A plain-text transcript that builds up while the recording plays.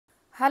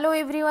Hello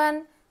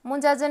everyone मु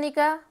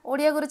याजनिका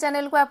ओडिया गुरु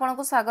channel को आपन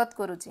को स्वागत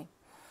करुच्ची।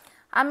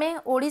 आमे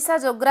ओडिशा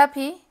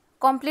जोग्राफी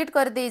कंप्लीट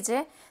कर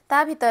देइछे।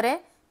 ता भितरे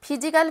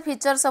physical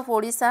features of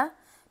Odisha,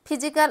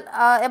 physical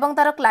एवं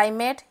तार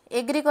क्लाइमेट,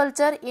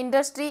 एग्रीकल्चर,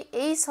 इंडस्ट्री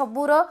एई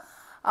सबुर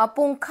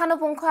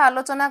पुंखानुपुंख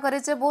आलोचना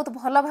करिचे। बहुत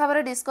भल भाव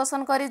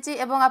डिस्कसन करिची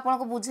एवं आपन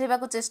को बुझेबा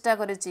को चेष्टा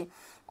करिची।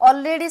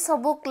 ऑलरेडी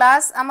सबु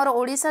क्लास आमर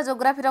ओडिशा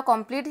जोग्राफी रो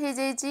कंप्लीट हो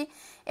जाइची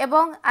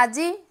एवं आज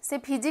से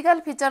physical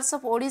features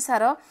of Odisha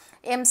row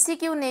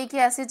MCQ नेकी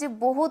आसीची।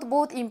 बहुत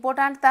बहुत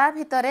इंपोर्टेंट ता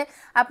भितरे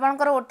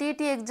आपनकर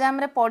OTT एग्जाम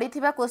रे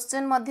पड़ीथिबा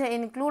क्वेश्चन मध्ये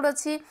इनक्लूड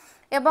अछि।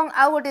 एवं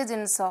आ गोटे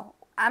जिंस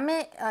आमे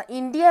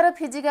इंडिया रो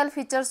फिजिकल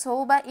फीचर्स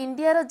हो बा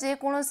इंडिया रो जे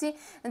कोनोसी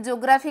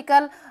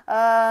जोग्राफिकल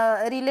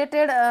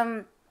रिलेटेड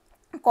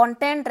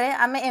कंटेंट रे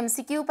आमे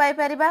MCQ पाई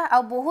परिबा। आ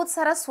बहुत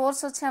सारा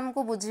सोर्स अछि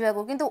हमको बुझिबा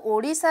को, किंतु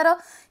ओडिसा रो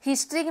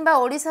हिस्ट्री किबा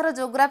ओडिसा रो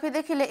जोग्राफी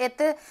देखिले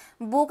एते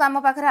बुक आम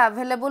पाखरे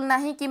अवेलेबल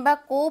नाही किबा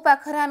को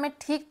पाखरे आमे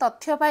ठीक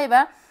तथ्य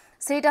पाइबा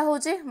सेटा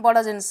होची बड़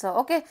जिंस।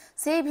 ओके,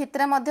 सेही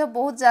भितरे मध्ये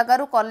बहुत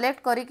जगारू कलेक्ट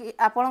करी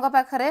आपनका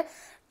पाखरे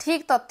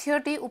ठीक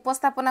तथ्यटी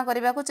उपस्थापना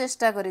करबा को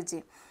चेष्टा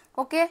करिछि।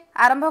 ओके,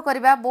 आरंभ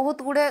करबा।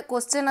 बहुत गुडे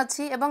क्वेश्चन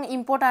अछि एवं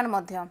इंपोर्टेंट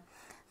मध्ये।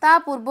 ता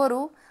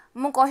पूर्वरु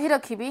मु कहि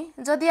रखिबी,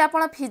 जदि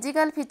आपण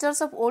physical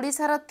features of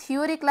Odisha row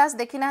theory class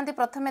देखि नांती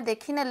प्रथमे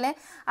देखि नेले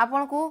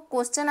आपण को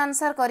क्वेश्चन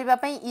आंसर करबा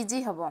पई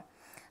इजी हबो।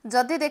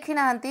 जदि देखि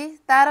नांती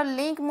तार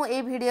लिंक मु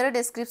ए वीडियो रे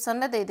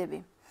डिस्क्रिप्शन रे दे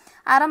देबी।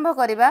 आरंभ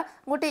करबा।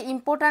 गोटे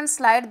इंपोर्टेंट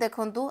स्लाइड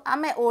देखंतु।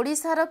 आमे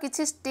ओडिशा रो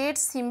किछि स्टेट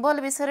सिंबल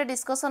विषय रे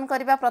डिस्कशन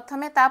करबा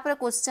प्रथमे, तापर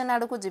क्वेश्चन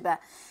आडू को जिबा।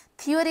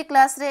 थ्योरी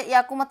क्लास रे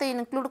याकू मते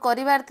इनक्लूड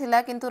करिवार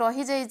थिला किंतु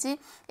रहि जाईची।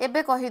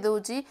 एबे कहि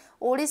दउची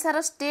ओडिशा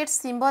रो स्टेट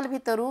सिंबल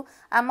भितरु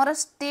हमर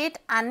स्टेट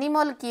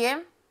एनिमल किए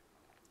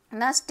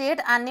ना, स्टेट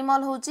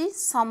एनिमल होची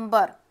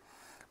संबर।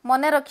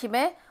 मने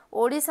रखिबे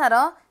ओडिशा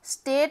रो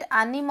स्टेट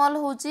एनिमल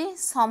होची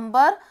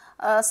संबर।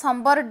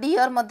 संबर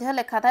डियर मध्ये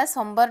लेखा थाए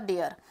संबर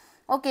डियर।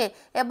 ओके,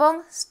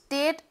 एवं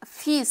स्टेट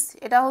फिश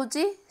एटा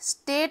होची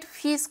स्टेट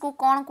फिश को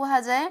कौन कहा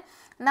जाए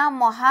ना,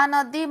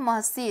 महानदी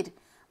महसीर।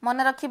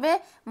 मन रखिबे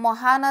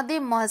महानदी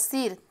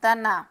महसीर ता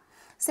ना।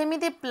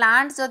 सेमिति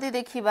प्लांट जदि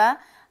देखिबा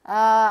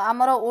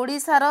आमर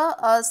ओडिशा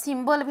रो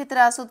सिंबल भितर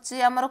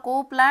आसुची आमर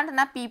को प्लांट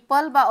ना,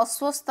 पीपल बा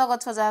अश्वस्थ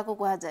गछ जहा को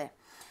कहा जाए।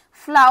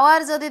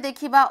 फ्लावर जदि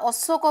देखिबा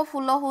अशोक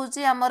फूल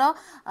होची आमर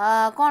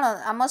कोन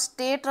आम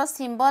स्टेट रो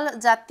सिंबल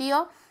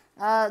जातीय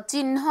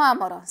चिन्ह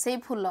आमर सेई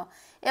फूल।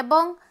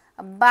 एवं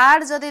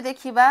बार्ड जदि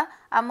देखिबा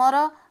आमर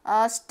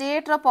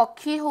स्टेट रो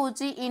पक्षी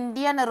होची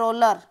इंडियन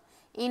रोलर,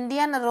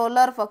 इंडियन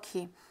रोलर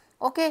पक्षी।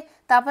 ओके,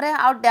 तापरे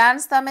आ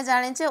डांस त हमें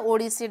जानिचे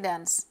ओडिसी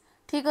डांस।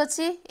 ठीक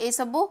अछि, ए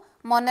सबु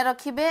मने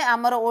रखिबे।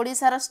 आमर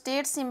ओडिसा रो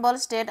स्टेट सिंबल,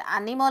 स्टेट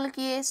एनिमल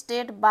किए,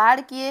 स्टेट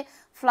बार्ड किए,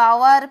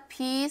 फ्लावर,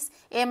 फिश,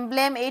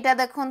 एम्ब्लेम एटा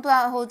देखंतु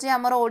होची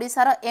आमर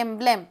ओडिसा रो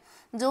एम्ब्लेम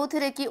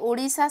जोथिरे कि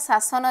ओडिशा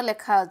शासन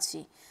लेखा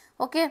अछि।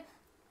 ओके,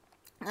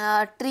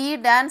 ट्री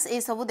डांस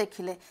ए सबु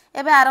देखिले।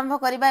 एबे आरंभ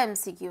करिबा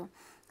MCQ।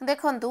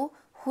 देखंतु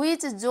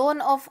which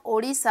zone of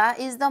Odisha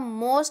is the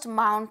most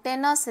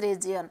mountainous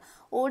reason.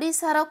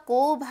 Odisha रो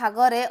को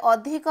भागरे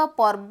अधिक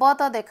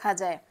पर्वत देखा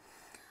जाए,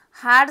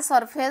 हार्ड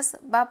सरफेस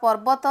बा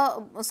पर्वत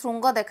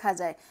श्रृंग देखा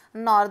जाए।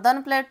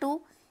 Northern प्लेटू,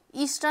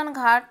 eastern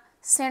Ghat,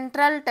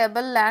 central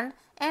टेबललैंड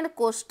and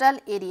coastal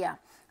area.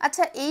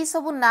 अच्छा, यही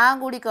सबू ना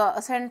गुड़िक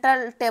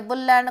सेंट्रल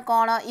टेबललैंड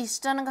कौन,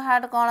 ईस्टर्न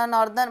घाट कौन,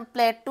 नॉर्दर्न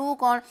प्लेटू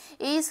कौन,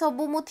 यही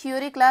सबू मु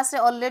थ्योरी क्लास रे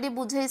ऑलरेडी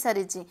बुझे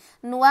सारी।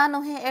 नुआ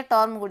नुहे ए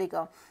टर्म गुड़िक।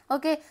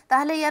 ओके,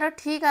 ताहले यार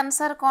ठीक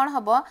आंसर कौन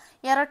हबो?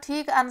 यार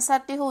ठीक आंसर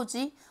टी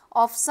होची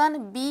ऑप्शन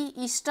बी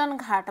ईस्टर्न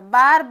घाट।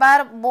 बार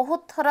बार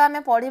बहुत थर आमे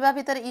पढ़िबा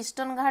भितर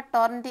ईस्टर्न घाट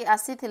टर्म टी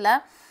आसीथिला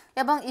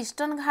एवं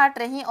ईस्टर्न घाट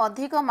रे ही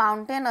अधिक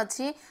माउंटेन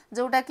अछि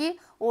जोटा कि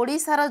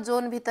ओडिशा रो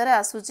जोन भितर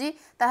आसुची।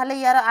 ताहले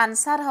यार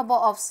आंसर हबो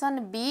ऑप्शन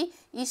बी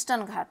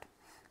ईस्टर्न घाट।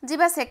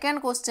 जिबा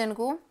सेकंड क्वेश्चन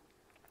को,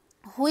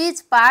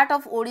 which part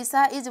of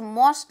Odisha is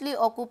mostly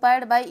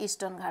occupied by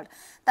eastern घाट।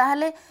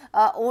 ताहले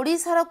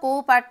ओडिशा रो को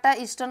पार्टटा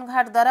ईस्टर्न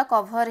घाट द्वारा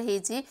कवर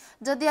हेची।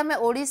 जदि हमें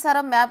ओडिशा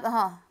रो मैप,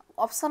 हां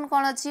ऑप्शन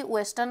कौन अछि?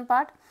 Western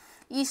part,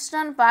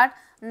 eastern part,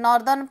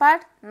 northern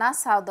part ना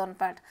साउदर्न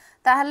पार्ट।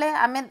 ताहले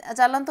आमे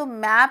चलंतु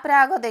मैप रे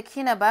आगो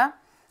देखि नेबा।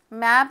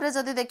 मैप रे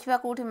जदि देखिबा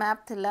कोठी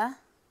मैप थिला,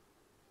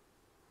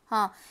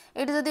 हाँ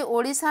एटी जदि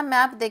ओडिशा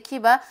मैप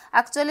देखिबा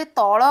एक्चुअली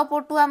तळ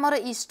पटु हमर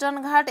ईस्टर्न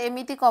घाट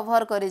एमिति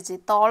कवर करिछि।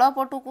 तळ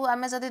पटु को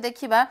आमे जदि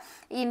देखिबा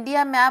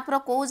इंडिया मैप रो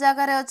को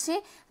जगह रे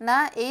अछि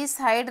ना, ए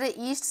साइड रे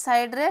ईस्ट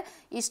साइड रे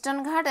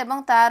ईस्टर्न घाट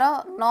एवं तार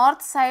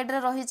नॉर्थ साइड रे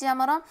रहिछि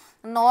हमर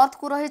नॉर्थ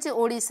को रहिछि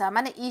ओडिशा।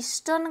 माने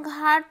ईस्टर्न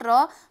घाट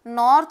रो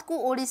नॉर्थ को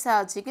ओडिशा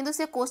अछि, किंतु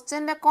से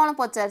क्वेश्चन रे कोन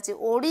पचारछि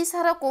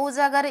ओडिशा रो को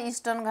जगह रे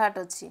ईस्टर्न घाट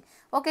अछि।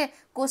 ओके,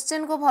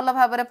 क्वेश्चन को भलो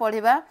भाबरे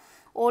पढिबा।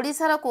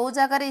 ओडिशा रो को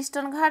जगह रे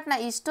ईस्टर्न घाट ना,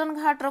 ईस्टर्न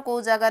घाट रो को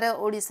जगह रे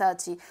ओडिशा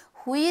अछि।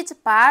 Which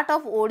part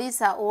of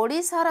Odisha,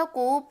 Odisha रो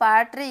को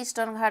पार्ट रे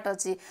ईस्टर्न घाट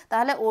अछि।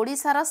 ताहले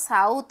ओडिशा रो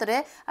साउथ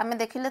रे आमे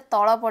देखिले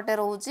तळ पटे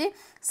रहउची,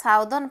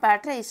 साउदर्न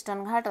पार्ट रे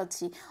ईस्टर्न घाट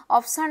अछि।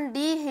 ऑप्शन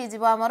डी हे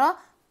जिवो हमरो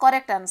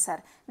करेक्ट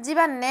आंसर।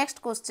 जिबा नेक्स्ट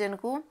क्वेश्चन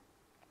को,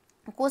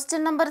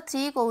 क्वेश्चन नंबर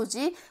 3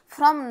 कहूँ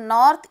from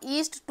north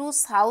east to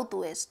south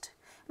west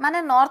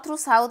माने नॉर्थ रु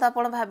साउथ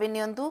आपण भाबी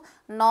नियंतु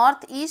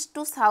north east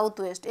to south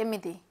west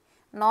एमिति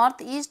north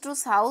east to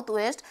south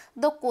west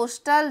the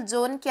coastal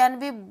zone can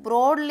be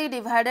broadly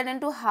divided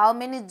into how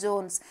many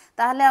zones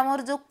ताहले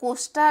हमर जो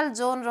coastal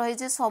zone रही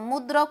जे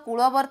समुद्र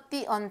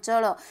कूलवर्ती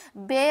अंचल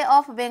बे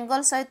ऑफ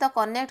बेंगल सहित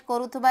कनेक्ट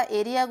करूथबा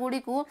एरिया गुडी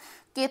को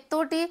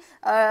केतोटी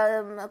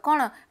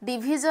कौन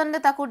डिविजन रे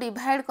ताकू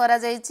डिवाइड करा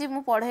जायछि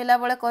मु पढेला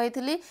बेले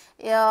कहितली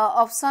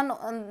ऑप्शन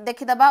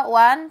देखिदबा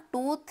 1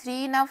 2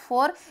 3 ना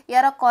 4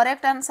 यार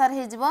करेक्ट आंसर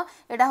हे जिवो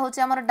एटा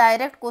होछि हमर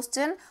direct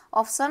question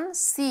option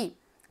C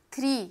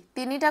 3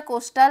 तीनिटा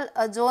coastal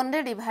zone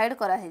रे डिवाइड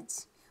करा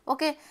हेछि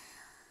ओके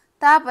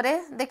तापरे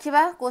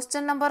देखिबा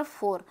question number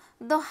 4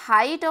 the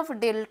height of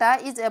delta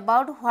is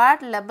about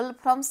what level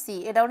from सी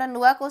एटा उडा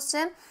नुवा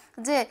क्वेश्चन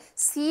जे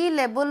सी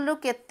लेवल रु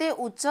केते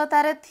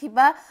उच्चतारे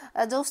थिबा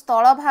जो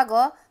स्थल भाग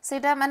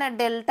सेटा माने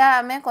डेल्टा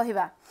आमे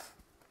कहिबा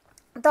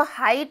तो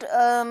हाइट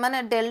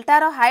माने डेल्टा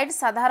रो हाइट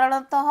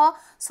साधारणतः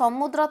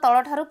समुद्र तल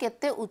ठारू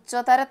केते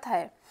उच्चतारे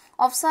थाए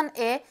option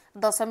A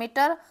 10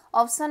 metre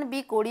option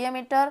B 20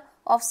 metre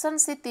option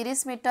C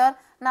 30 metre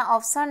ना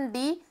ऑप्शन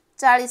डी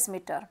 40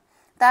 मीटर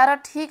तार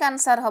ठीक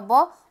आंसर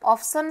हबो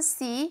ऑप्शन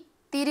सी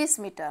 30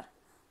 मीटर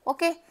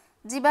ओके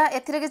जीवा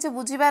एथिरे किछ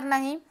बुझिबार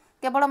नाही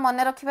केवल मन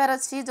रखिबार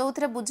अछि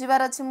जोथरे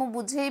बुझिबार अछि मु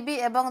बुझेबी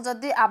एवं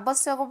जदि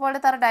आवश्यक पड़े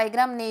तार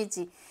डायग्राम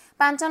नेछि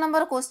 5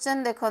 नंबर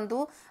क्वेश्चन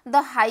देखंतु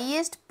the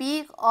highest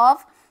peak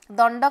of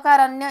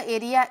Dandakaranya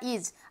area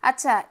is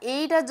अच्छा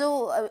एटा जो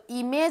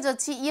इमेज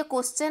अछि ये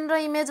क्वेश्चन रो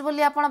इमेज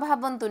बोली आपण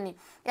भाबंतुनी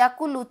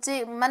याकू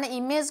लुचे माने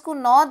इमेज को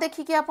न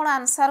देखि कि आपण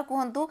आंसर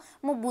कहंतु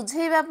मु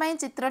बुझेइबा पई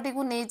चित्रटी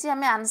को नेछि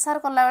हमें आंसर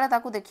करला बेले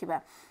ताकू देखिबा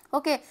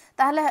ओके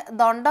ताहले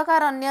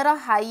दंडकारण्य रो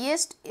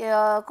highest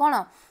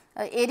cone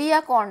area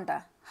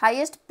कोनटा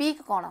highest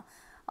peak cone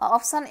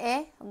option A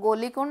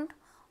गोलीकुंड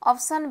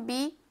option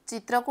B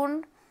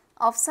चित्रकुंड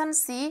option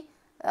C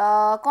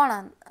कौन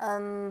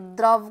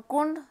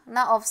द्रवकुंड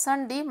ना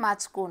ऑप्शन डी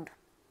माचकुंड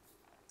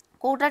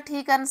कोटा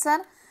ठीक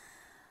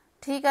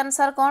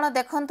आंसर कौन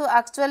देखंतु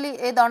एक्चुअली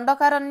ए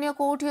दंडकारण्य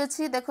कोठी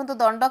अछि देखंतु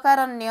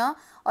दंडकारण्य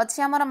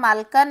अछि हमर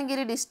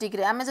मालकानगिरी डिस्ट्रिक्ट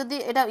रे आमे जदी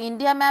एटा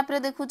इंडिया मैप रे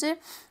देखुचे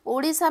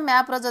ओडिसा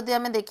मैप रे जदी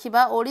आमे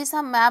देखिबा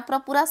ओडिसा मैप रो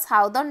पूरा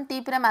साउदर्न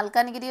टिप रे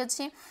मालकानगिरी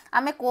अछि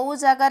आमे को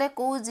जगह रे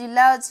को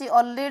जिला अछि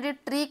ऑलरेडी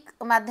ट्रिक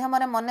माध्यम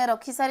रे मने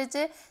रखि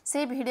सारिचे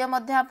से वीडियो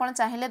मध्ये आपण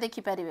चाहिले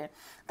देखि परिबे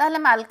ताहले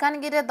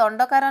मालकानगिरी रे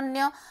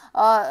दंडकारण्य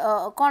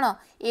कोन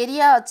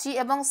एरिया अछि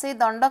एवं से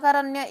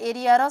दंडकारण्य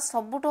एरिया रो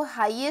सबुटो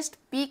हाईएस्ट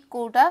पीक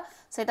कोटा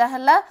सेटा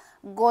हला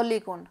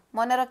गोलीकुंड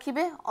मने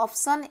रखिबे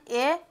option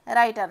A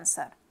right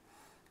answer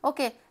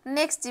okay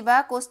next जीवा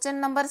question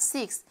number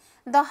 6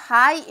 the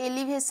high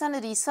elevation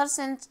research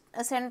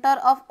centre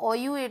of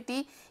OUAT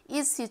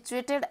is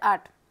situated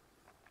at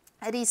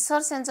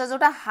research centre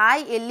जोटा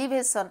हाई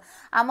एलिवेशन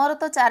आमर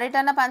तो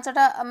 4टा ना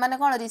 5टा माने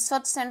कोन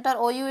रिसर्च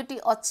सेंटर OUAT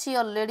अछि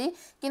ऑलरेडी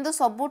किंतु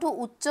सबुठु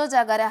उच्च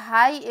जगह रे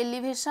हाई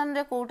एलिवेशन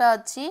रे कोटा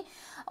अछि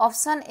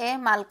ऑप्शन ए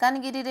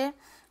मालकानगिरी रे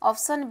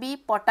ऑप्शन बी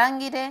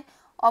पटांगी रे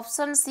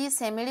ऑप्शन सी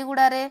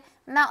सेमिलीगुड़ा रे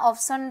ना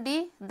ऑप्शन डी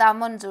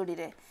दामनजोड़ी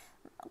रे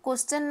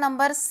क्वेश्चन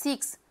नंबर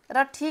 6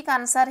 रा ठीक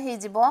आंसर हे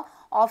जिवो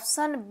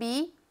ऑप्शन बी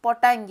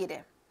पटांगी रे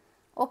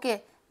ओके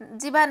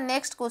जीवा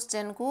नेक्स्ट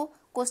क्वेश्चन को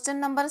question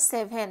number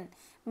 7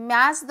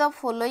 match the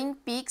following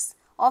peaks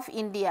of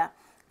India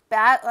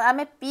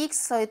आमे पीक्स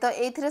सहित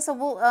एथिरे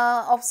सब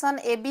option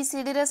A B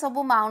C D रे सब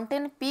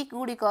माउंटेन पीक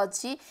गुडी को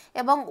अछि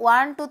एवं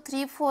 1 2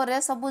 3 4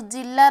 रे सब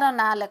जिल्ला रो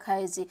ना लिखा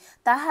है जी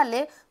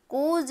ताहाले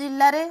को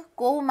जिल्ला रे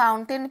को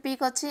माउंटेन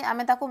पीक अछि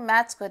आमे ताको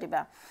मैच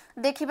करिबा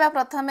देखिबा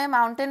प्रथमे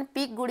माउंटेन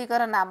पीक गुडी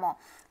कर नाम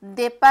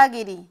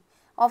देपागिरी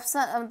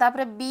ऑप्शन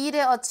तापरे बी रे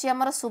अछि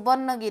हमर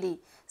सुवर्णगिरी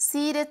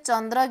सी रे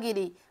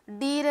चंद्रगिरी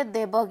डी रे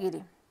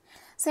देवगिरी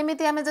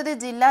सेमिति आमे जदि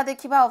जिल्ला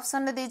देखिबा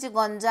ऑप्शन रे देछि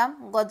गंजाम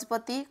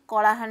गजपति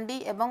कलाहांडी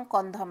एवं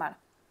कंधमाल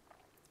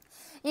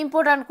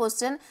इंपोर्टेंट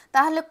क्वेश्चन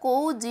ताहले को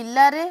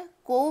जिल्ला रे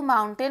को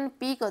माउंटेन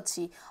पीक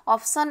अछि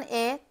option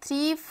A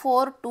 3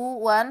 4 2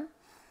 1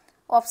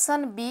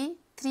 option B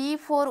 3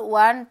 4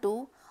 1 2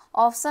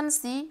 option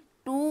C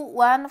 2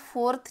 1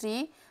 4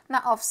 3 ना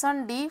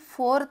ऑप्शन डी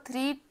 4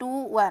 3 2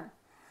 1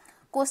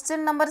 क्वेश्चन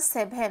नंबर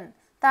 7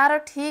 तार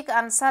ठीक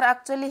आंसर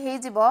एक्चुअली हे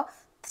जिवो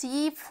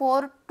 3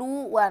 4 2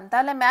 1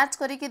 ताले मैच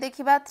करी कि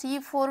देखिबा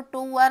 3 4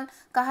 2 1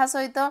 कहा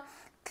सहित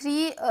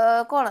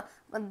 3 कोन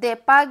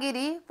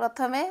देपागिरी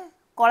प्रथमे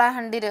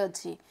कलाहांडी रे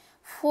अछि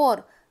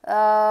 4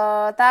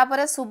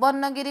 तापरे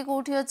सुवर्णगिरी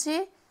कोठी अछि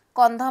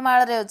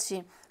कंधमाल रे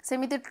अछि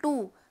सेमिति 2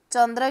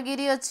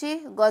 चंद्रगिरी अछि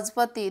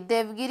गजपति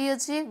देवगिरी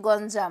अछि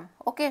गंजाम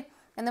ओके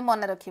एने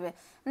मन रखिबे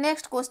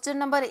next question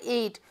number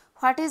 8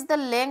 what is the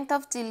length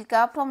of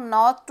Chilka from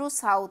north to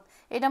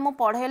south एटा मो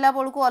पढ़ेला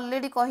बेल को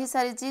ऑलरेडी कहि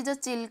सारी छी जो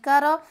चिल्का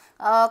रो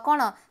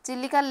कोन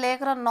चिलिका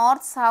लेक रो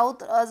नॉर्थ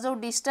साउथ जो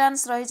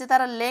डिस्टेंस रही छै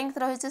तार लेंथ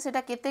रही छै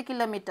सेटा केते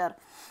kilometre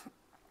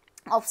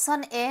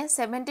option A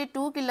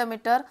 72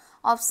 kilometre,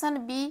 option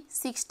B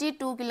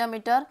 62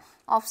 kilometre,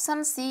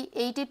 option C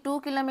 82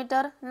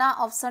 kilometre ना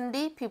option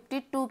D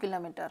 52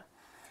 kilometre.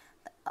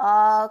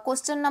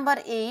 Question number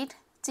 8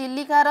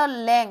 चिलिकार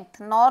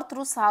length north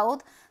रु साउथ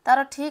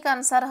तार ठीक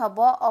आंसर हम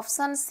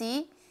option C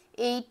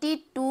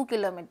 82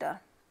 kilometre,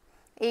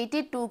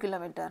 82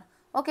 kilometre.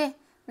 Okay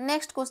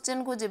next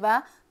question को जिबा।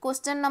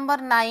 क्वेश्चन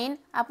नंबर 9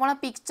 आपण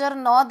पिक्चर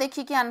न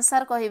देखिकी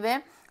आंसर कहिबे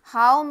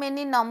how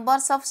many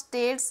numbers of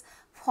states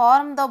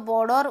form the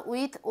border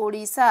with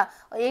Odisha.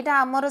 एटा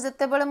आमर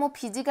जते बेले मु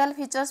फिजिकल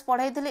फीचर्स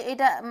पढ़ाई थी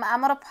एटा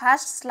आमर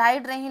फास्ट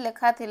स्लाइड रे ही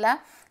लिखा थिला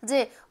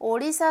जे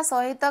ओडिशा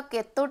सहित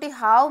केतोटी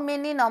how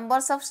many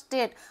numbers of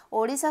state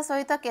Odisha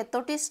सहित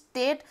केतोटी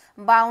state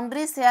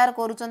boundary share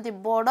करूचंती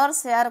border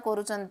share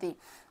करूचंती।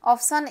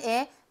 Option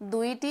A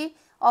दुईटी,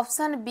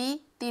 option B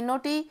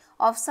तीनोटी,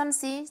 option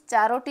C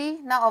Charoti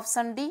ना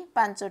ऑप्शन डी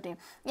पांचोटी।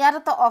 यार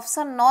तो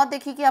ऑप्शन न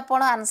देखिकी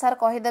आपण आंसर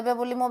कहीदेबे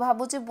बोली मो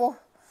भाबुची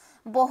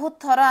बहुत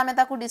थर आमे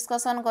ताकू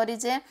डिस्कशन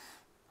करिजे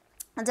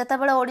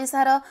जेतेबेले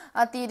ओडिशार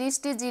 30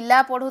 टी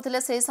जिला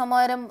पढ़ुथिले से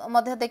समय रे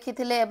मध्य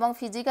देखिथिले एवं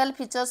physical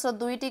features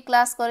दुईटी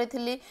class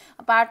करिथिली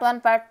part 1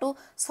 part 2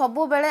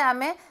 सबु बेले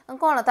आमे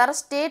कोन तार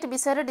स्टेट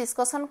विषय रे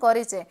डिस्कशन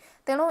करिचे।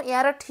 तेनु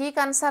यार ठीक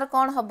आंसर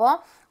कोन हबो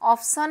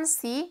option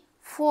C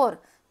 4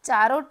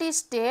 Charoti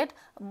state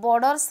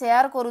border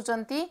share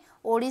करूचंती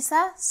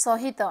Odisha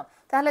सहित।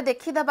 ताहले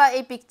देखिदबा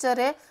ए पिक्चर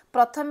रे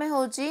प्रथमे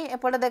होची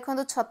एपटे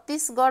देखंतु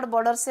छत्तीसगढ़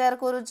बॉर्डर शेयर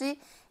करूची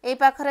ए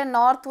पाखरे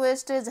नॉर्थ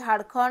वेस्ट रे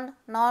झारखंड,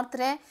 नॉर्थ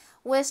रे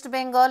वेस्ट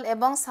बेंगल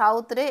एवं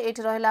साउथ रे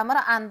एठी रहला हमर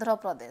आंध्र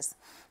प्रदेश।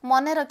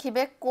 मने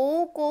रखिबे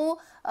को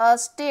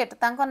स्टेट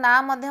तांको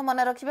नाम मध्य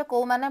मने रखिबे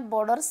को माने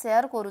बॉर्डर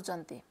शेयर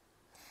करूचंती।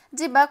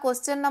 जिबा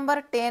क्वेश्चन नंबर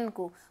 10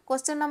 को।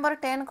 क्वेश्चन नंबर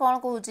 10 कौन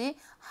कहूची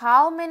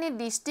how many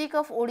district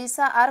of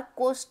Odisha are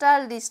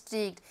coastal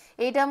district.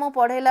 एटा मु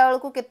पढ़ेला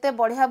बेलू केते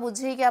बढ़िया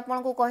बुझे कि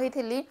आपन को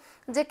कहिथिली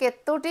जे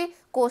केतोटी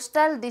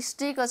कोस्टल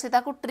डिस्ट्रिक्ट अछि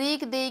ताकू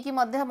ट्रिक देकी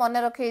मध्य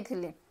मने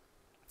रखैथिली।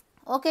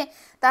 ओके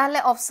ताहले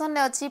ऑप्शन ने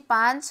अछि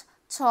 5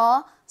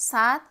 6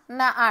 7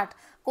 ना 8।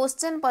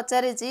 क्वेश्चन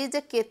पचारे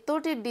जे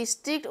केतोटी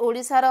डिस्ट्रिक्ट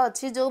ओडिशार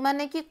अछि जो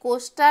माने कि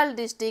कोस्टल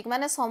डिस्ट्रिक्ट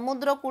माने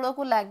समुद्र कूल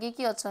को लागि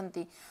कि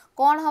अछंती।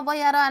 कौन हबो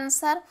यार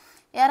आंसर?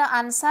 यार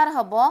आंसर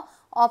हबो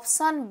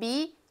ऑप्शन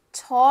बी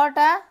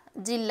 6टा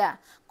जिला।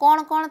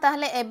 कौन कौन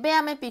ताहले एबे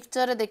आमे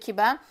पिक्चर रे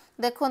देखिबा।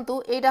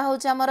 देखंतु एटा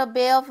होची हमर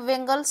बे ऑफ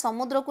बेंगल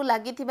समुद्र को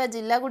लागि थिबा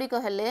जिला गुडी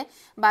कहले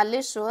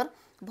बालेश्वर,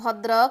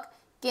 भद्रक,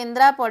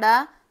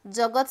 केंद्रापड़ा,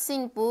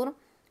 जगतसिंहपुर,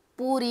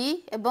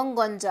 पुरी एवं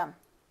गंजाम।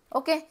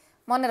 ओके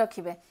मन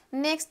रखिबे।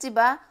 नेक्स्ट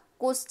जिबा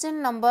question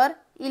number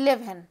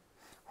 11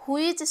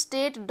 Which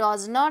state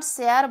does not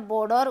share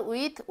border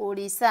with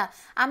Odisha.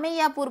 आमे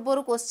या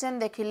पूर्वर क्वेश्चन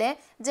देखिले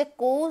जे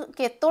को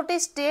केतोटी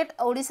स्टेट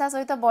ओडिशा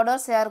सहित बॉर्डर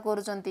शेयर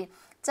करूचंती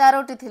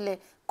चारोटी थिले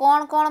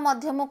कौन कौन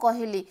मध्य मु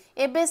कहिली।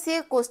 एबे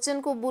से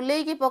क्वेश्चन को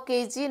बुलेई की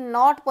पकेइची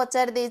नॉट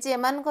पचार देइची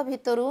एमान को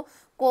भितरु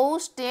को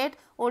स्टेट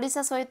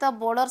ओडिशा सहित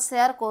बॉर्डर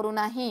शेयर करू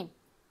नाही।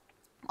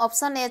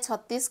 Option A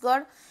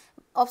Chhattisgarh,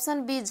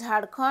 option B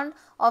Jharkhand,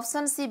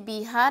 option C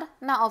Bihar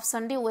ना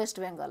ऑप्शन डी वेस्ट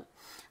बेंगल।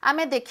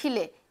 आमे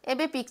देखिले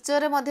एबे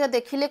पिक्चर रे मध्य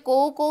देखिले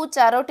को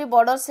चारोटी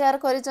बॉर्डर शेयर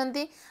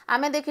करिसंती।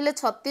 आमे देखिले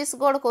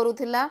छत्तीसगढ़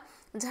करूथिला,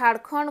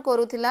 झारखंड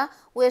करूथिला,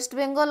 वेस्ट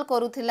बेंगल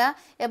करूथिला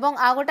एवं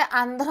आ गोटे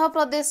आंध्र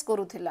प्रदेश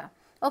करूथिला।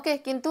 ओके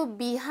किंतु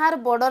बिहार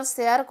बॉर्डर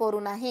शेयर करू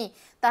नाही।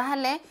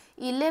 ताहले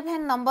 11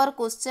 नंबर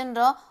क्वेश्चन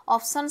रो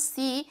ऑप्शन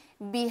सी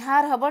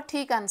बिहार हबो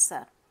ठीक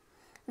आंसर।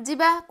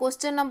 जिबा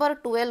क्वेश्चन नंबर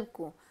 12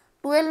 को।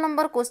 12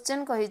 number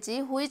question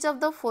कहिची which of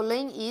the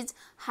following is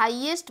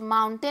highest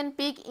mountain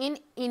peak in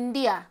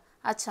India.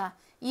 अच्छा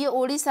ये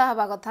ओडिशा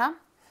हवा कथा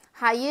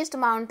highest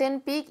mountain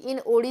peak in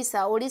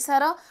Odisha.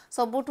 ओडिशार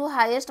सबुठु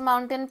हाईएस्ट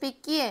माउंटेन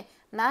पीक किए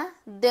ना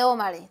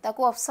देवमाली।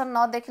 ताकू ऑप्शन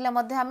न देखिले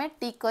मध्य हमें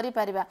टिक करि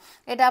परिबा।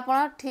 एटा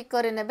आपण ठीक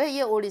करि नेबे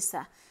ये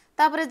ओडिशा।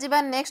 तापरे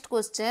जिबा next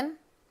question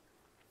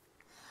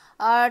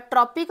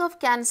tropic of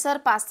cancer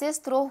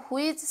passes through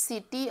which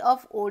city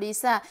of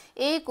Odisha.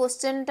 A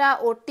question टा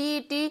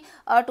ओटीटी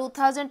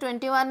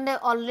 2021 रे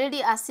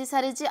ऑलरेडी आसी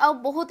सारिची आ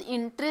बहुत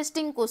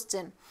इंटरेस्टिंग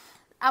क्वेश्चन।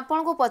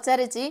 आपन को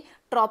पचारिची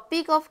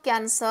ट्रॉपिक ऑफ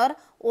कैंसर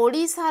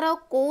ओडिशार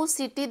को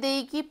सिटी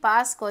देकी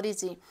पास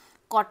करिची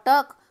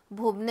कटक,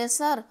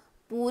 भुवनेश्वर,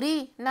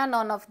 पुरी ना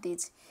none of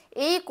this.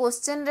 A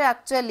question रे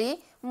एक्चुअली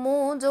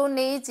मु जो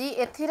नेची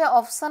एथिरे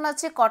ऑप्शन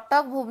अछि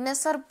कटक,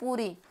 भुवनेश्वर,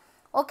 पुरी।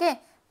 ओके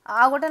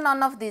आ गोटे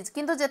नन ऑफ दिस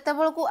किंतु जेते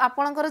बेल को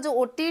आपनकर जो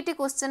ओटीटी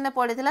क्वेश्चन ने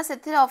पड़ीथिला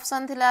सेथिरे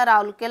ऑप्शन थिला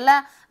राउरकेला,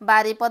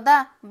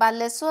 बारिपदा,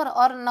 बालेश्वर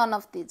और नन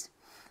ऑफ दिस।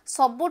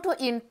 सबुठु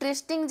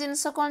इंटरेस्टिंग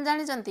जिनस कौन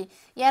जानी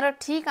यार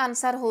ठीक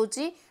आंसर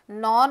होची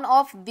नॉन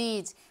ऑफ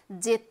दीज।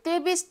 जेते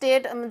भी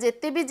स्टेट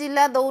जेते भी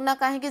जिला दौना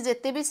कहीं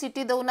जेते भी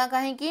सिटी दौना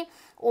कहीं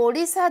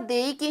ओडिशा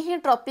देकी ही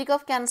ट्रॉपिक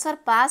ऑफ कैंसर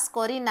पास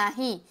करी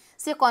नाही।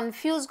 से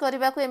कंफ्यूज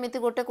करबा को एमिति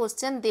गोटे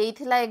क्वेश्चन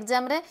देइथिला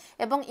एग्जाम रे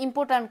एवं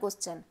इंपोर्टेंट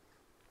क्वेश्चन।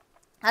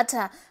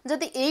 अच्छा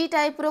जदि यही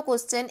टाइप रो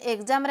क्वेश्चन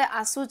एग्जाम रे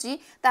आसुची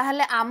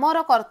ताहले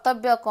आमर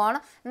कर्तव्य कौन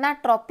ना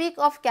टॉपिक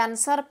ऑफ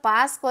कैंसर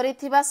पास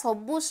करिथिबा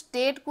सबु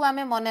स्टेट को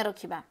आमे मने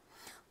रखिबा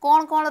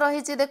कौन कौन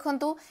रही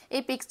देखंतु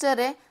ए पिक्चर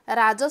रे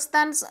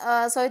राजस्थान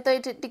सहित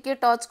टिके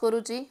टच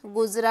करूची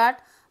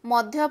गुजरात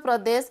मध्य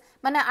प्रदेश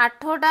माने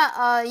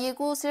 8टा ये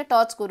को से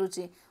टच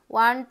करूची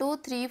 1 2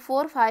 3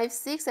 4 5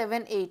 6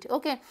 7 8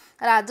 ओके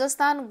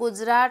राजस्थान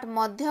गुजरात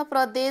मध्य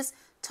प्रदेश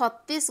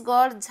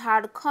छत्तीसगढ़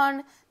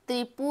झारखंड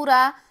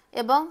त्रिपुरा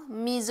एवं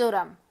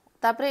मिजोराम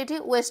तापर एठी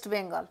वेस्ट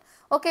बेंगल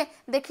ओके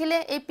देखिले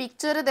ए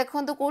पिक्चर रे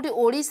देखंतु कोठी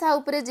ओडिशा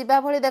उपरे जिबा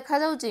भली देखा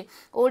जाउची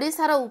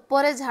ओडिशा रो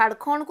उपरे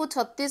झारखंड को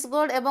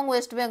छत्तीसगढ़ एवं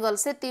वेस्ट बेंगल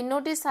से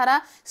तीनोटी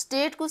सारा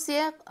स्टेट को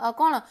से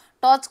कोन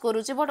टच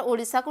करूची बट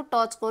ओडिशा को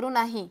टच करू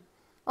नाही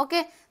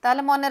ओके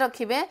ताले मने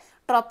रखिबे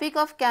tropic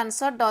of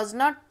cancer does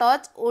not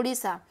touch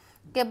Odisha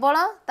केवल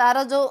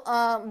तार जो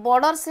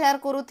border share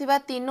करुथिबा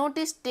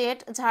तीनोटी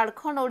state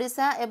Jharkhand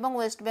Odisha एवं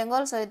वेस्ट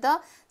बेंगल सहित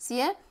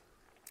CA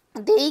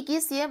देकी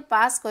CA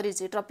pass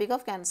करिछि tropic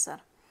of cancer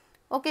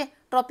okay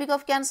tropic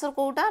of cancer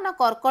Kota ना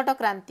कर्कट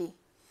क्रांति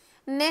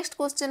नेक्स्ट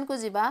क्वेश्चन को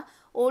जिबा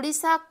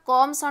Odisha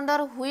comes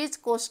under which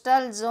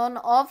coastal zone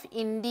of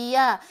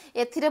India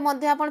एथिरे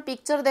मध्ये आपण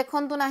पिक्चर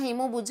देखंतु नाही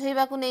मु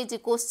बुझेइबा को नेछि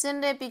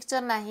क्वेश्चन रे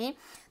पिक्चर नाही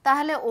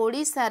ताहले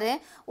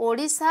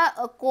ओडिशा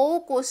को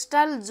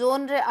कोस्टल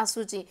जोन रे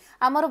आसुची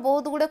हमर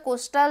बहुत गुडे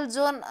कोस्टल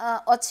जोन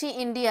अछि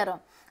इंडिया रो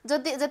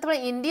जदि जतबे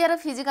इंडिया रो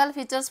फिजिकल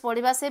फीचर्स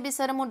पढिबा से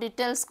विषय मु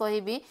डिटेल्स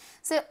कहिबी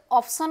से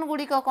ऑप्शन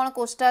गुडी को कोन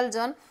कोस्टल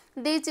जोन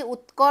देछि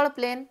Utkal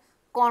plane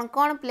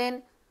Konkan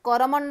plane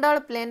Coromandel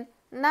plane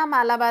ना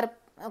मालाबार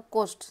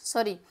कोस्ट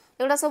सॉरी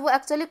एटा सब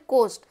actually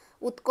coast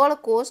Utkal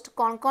coast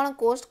Konkan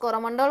coast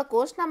Coromandel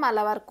coast ना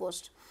मालाबार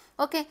कोस्ट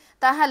ओके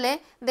ताहले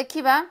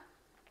देखिबा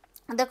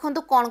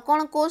देखंतु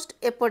कोंकण कोस्ट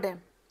एपटे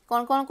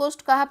कोंकण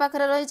कोस्ट कहा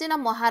पाखरे रही ना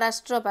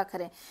महाराष्ट्र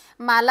पाखरे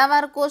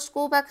मालाबार कोस्ट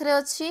को पाखरे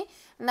अछि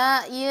ना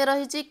ये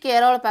रही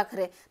केरल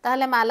पाखरे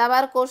ताहले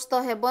मालाबार कोस्ट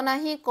तो हेबो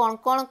नाही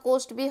कोंकण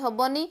कोस्ट भी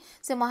हबनी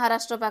से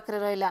महाराष्ट्र पाखरे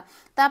रहिला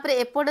तापरे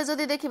एपटे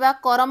जदि देखिबा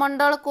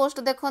करमंडल कोस्ट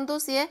देखंतु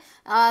सी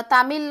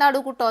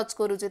तमिलनाडु को टच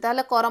करूची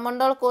ताहले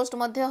करमंडल कोस्ट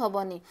मध्ये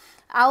हबनी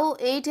आउ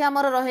एठी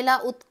हमर रहिला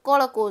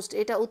उत्कल कोस्ट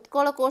एटा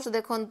उत्कल कोस्ट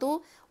देखंतु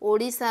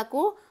ओडिशा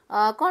को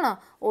कौन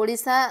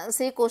ओडिशा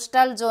से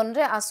कोस्टल जोन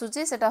रे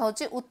आसुची सेटा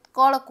होची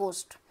उत्कल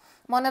कोस्ट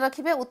मन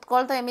रखिबे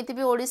उत्कल तो एमिति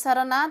भी ओडिशा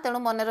रो ना तेणु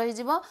मन रही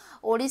जिवो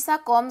Odisha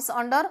comes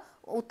under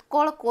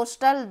Utkal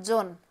coastal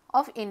zone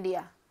of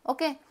India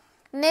okay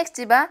next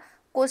जिबा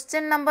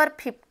question number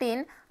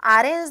 15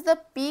 arrange the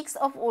peaks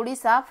of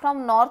Odisha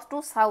from north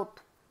to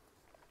south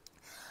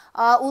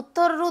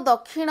उत्तर रु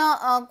दक्षिण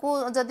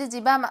को जदि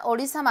जिबा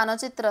ओडिशा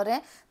मानचित्र रे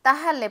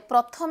ताहले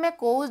प्रथमे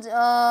को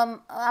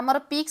हमर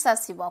पीक्स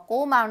आसीबो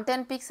को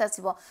माउंटेन पीक्स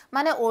आसीबो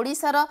माने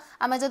ओडिशा रो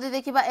आमे जदि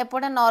देखिबा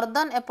एपटे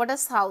नॉर्दर्न एपटे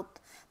साउथ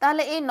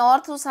ताहले ए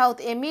नॉर्थ टू साउथ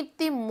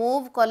एमिति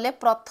मूव कले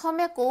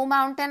प्रथमे को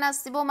माउंटेन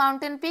आसीबो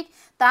माउंटेन पीक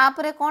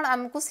तापरे कोन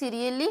हमकु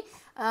सीरियली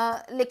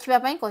लिखिबा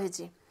पई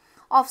कहिछि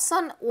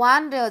ऑप्शन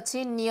 1 रे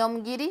अछि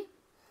नियमगिरी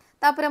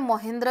तापरे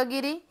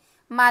महेंद्रगिरी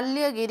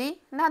माल्यगिरी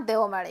ना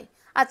देवमाळी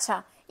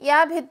अच्छा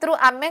या भितरु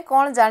आमे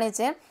कोन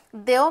जानिचे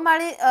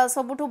देवमाळी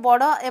सबुठु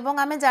बड़ एवं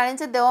आमे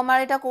जानिचे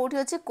देवमाळीटा कोठी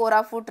अछि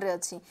कोरापुट रे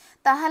अछि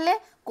ताहले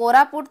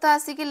कोरापुट तो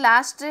आसी कि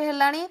लास्ट रे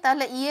हेलानी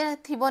ताहले ये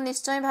थिबो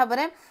निश्चय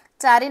भाबरे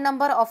 4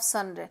 नंबर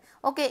ऑप्शन रे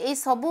ओके ए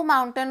सबु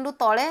माउंटेन रु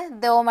तळे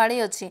देवमाळी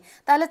अछि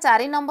ताहले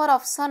 4 नंबर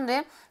ऑप्शन रे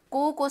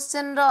को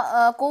क्वेश्चन रो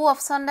को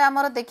ऑप्शन रे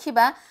हमर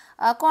देखिबा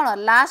कोन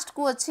लास्ट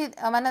को अछि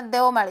माने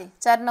देवमाळी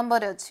 4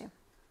 नंबर रे अछि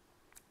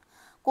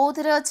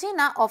कोथरे अछि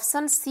ना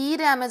ऑप्शन सी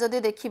रे आमे जदी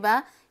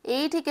देखिबा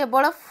एठी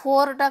केवल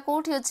 4 टा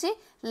कोठी अछि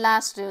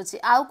लास्ट रे अछि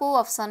आउ को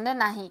ऑप्शन रे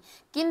नाही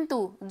किंतु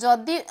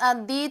जदी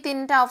दी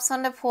तीनटा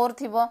ऑप्शन रे 4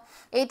 थिबो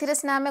एथिरे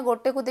सिना हमें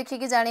गोटे को देखि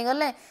कि जानि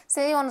गले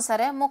सेही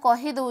अनुसार मु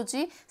कहि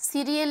दोउची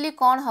सीरियली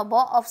कोन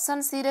हबो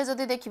ऑप्शन सी रे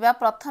जदी देखिबा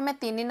प्रथमे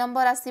 3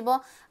 नंबर आसीबो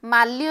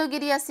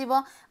माल्यगिरी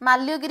आसीबो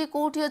माल्यगिरी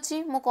कोठी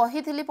अछि मु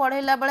कहिथिली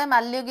पढैला बेले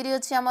माल्यगिरी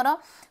अछि हमर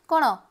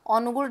कोन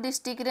अनुगुल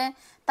डिस्ट्रिक्ट रे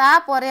ता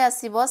परे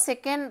आसीबो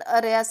सेकंड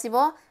रे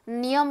आसीबो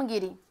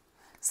नियमगिरी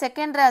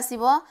सेकेंड रे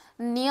आसीबो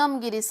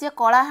नियमगिरी से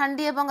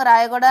कलाहांडी एवं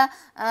रायगड़ा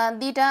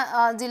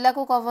दीटा जिला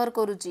को कवर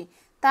करूची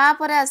ता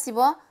परे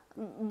आसीबो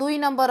 2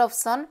 नंबर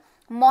ऑप्शन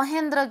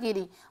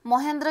महेंद्रगिरी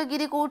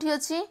महेंद्रगिरी कोठी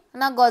अछि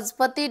ना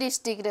गजपति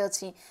डिस्ट्रिक्ट रे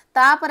अछि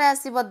ता परे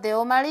आसीबो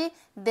देवमाळी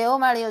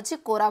देवमाळी अछि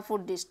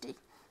कोरापुट डिस्ट्रिक्ट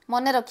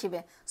मने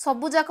रखिबे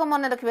सबु जाक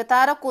मने रखिबे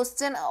तार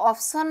क्वेश्चन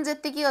ऑप्शन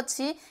जेति की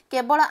अछि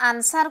केवल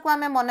आंसर को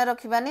हमें मने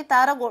रखिबानी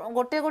तार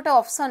गोटे गोटे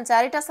ऑप्शन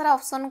चारिटा सारा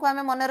ऑप्शन को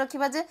हमें मने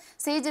रखिबा जे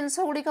सेही जिंस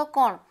गुडी को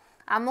कोन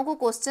आमको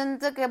क्वेश्चन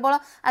तो केवल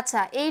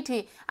अच्छा एठी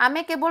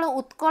आमे केवल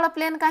उत्कल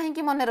प्लेन काहे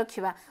की मने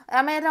रखिबा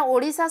आमे एरा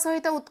ओडिशा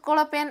सहित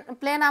उत्कल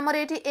प्लेन हमर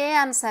एठी ए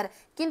आंसर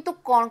किंतु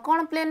कोन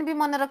कोन प्लेन भी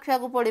मने रखिया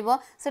को पड़िबो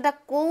सेटा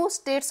को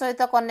स्टेट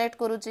सहित कनेक्ट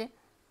करूची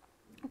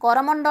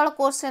करमंडल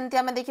कोर्स सेंती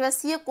आमे देखिबा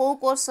सी को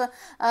कोर्स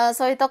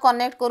सहित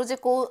कनेक्ट करूची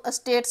को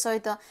स्टेट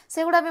सहित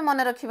सेगुडा भी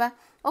मने रखिबा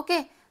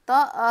ओके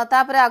तो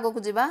तापरे आगो को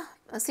जिबा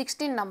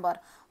 16 number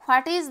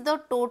what is the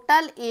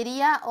total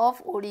area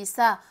of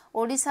Odisha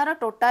ओडिशार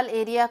टोटाल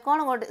एरिया कौन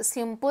गोटे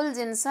सिंपल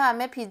जिनस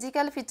आम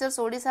फिजिकल फीचर्स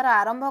ओडिशार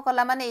आरंभ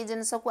कला माने ये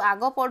जिनस को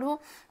आग पढ़ू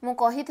मु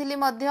कही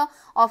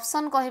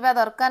ऑप्शन कहवा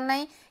दरकार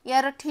नहीं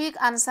यार ठीक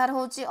आंसर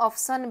होची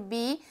option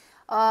B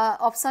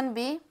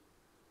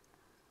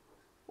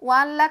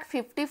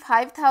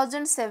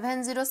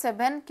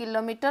 1,55,707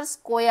 kilometre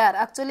square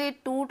actually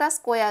टूटा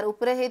स्क्वायर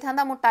उपरे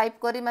होता मु टाइप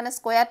करी माने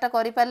स्क्वायर टा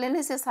करि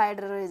पारलेनी से साइड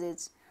रे रह जाय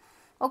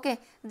ओके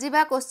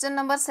जीवा क्वेश्चन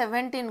नंबर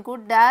 17 को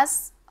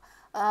dash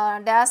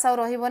dash uh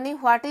रहिबनी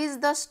what is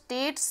the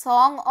state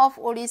song of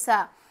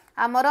Odisha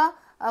आमर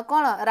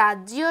कौन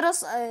राज्यर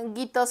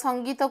गीत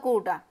संगीत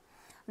कोटा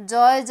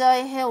जय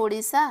जय हे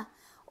ओडिशा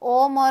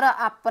ओ मोर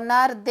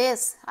अपनार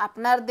देश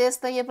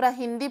तो ये पूरा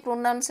हिंदी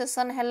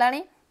प्रोनाउंसिएशन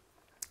हेलानी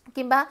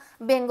किंबा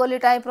बेंगली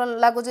टाइप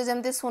लगुच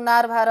जमती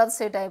सुनार भारत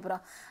से टाइप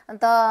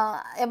तो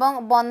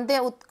एवं वंदे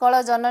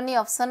उत्कल जननी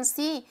ऑप्शन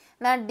सी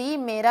ना डी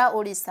मेरा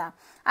ओडिशा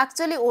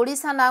एक्चुअली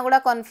ओडिशा ना गुड़ा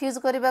कन्फ्यूज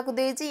करने को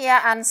देछि या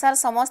आंसर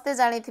समस्ते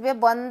जानी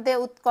वंदे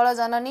उत्कल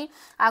जननी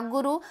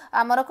आगुरु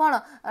आमर कौन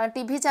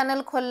टीवी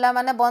चैनल खोलला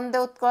माने वंदे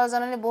उत्कल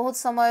जननी बहुत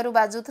समय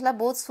बाजुला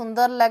बहुत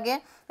सुंदर लगे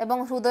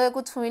एवं हृदय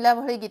को छुईला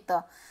भली गीत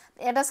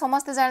एटा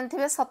समस्ते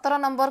जानी 17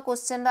 नंबर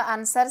क्वेश्चन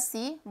आंसर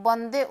सी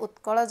वंदे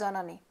उत्कल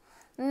जननी।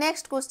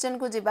 नेक्स्ट क्वेश्चन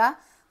को जीवा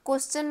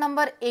question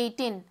number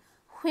 18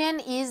 when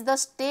is the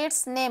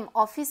states name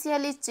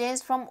officially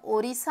change from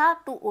Odisha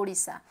to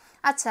Odisha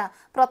अच्छा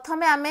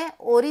प्रथमे आमे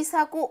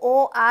ओडिशा को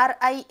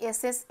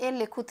ORISSA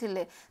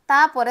लिखुथिले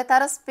तापरे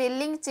तार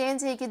स्पेलिंग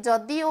चेंज है कि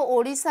जदि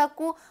ओडिशा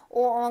को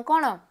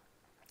कौन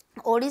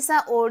ओडिशा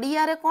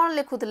ओडिया रे कौन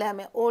लिखुथिले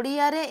आमे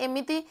ओडिया रे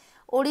एमिति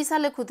ओडिशा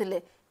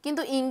लिखुथिले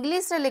किंतु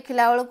इंग्लिश रे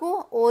लिखिला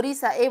बेलकू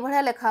ओडिशा ए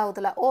भलिया लेखा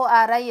होतला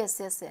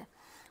ORISSA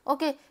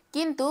ओके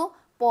किंतु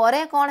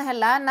परे कौन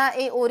हैला ना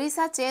ए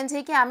ओडिशा चेंज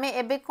है कि आमे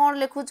एबे कौन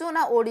लिखुचु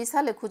ना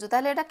ओडिशा लिखुचु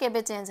ताले एटा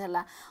केबे चेंज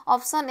हैला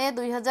ऑप्शन ए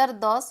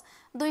 2010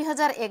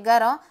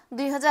 2011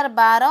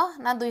 2012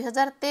 ना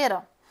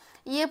 2013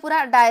 ये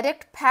पूरा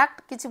डायरेक्ट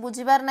फैक्ट किछि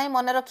बुझिबार नहीं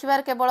मन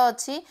रखिबार केवल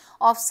अछि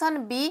ऑप्शन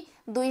बी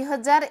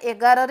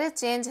 2011 रे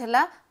चेंज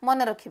हैला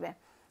मन रखिबे।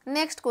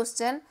 Next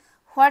question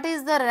what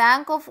is the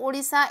rank of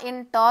Odisha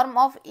in term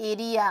of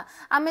area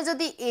आमे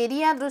जदि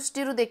एरिया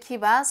दृष्टि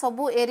देखिबा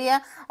सबु एरिया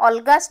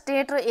अलगा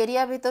स्टेट रो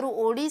एरिया भितर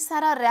ओडिशा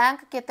रा रैंक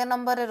केते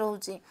नंबर रे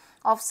रहउची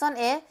option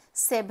A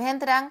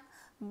 7th rank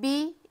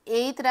B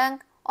 8th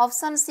rank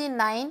option C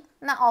 9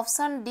 ना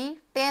ऑप्शन डी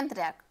 10th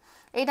रैंक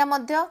एटा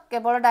मध्य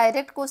केवल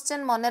डायरेक्ट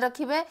क्वेश्चन मने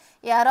रखिबे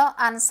यार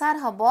आंसर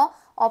हबो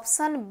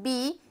option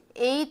B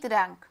 8th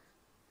rank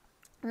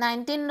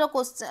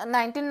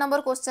 19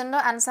 number question रो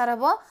आंसर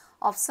हबो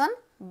ऑप्शन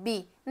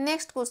बी।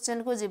 नेक्स्ट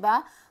क्वेश्चन को जीवा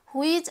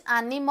which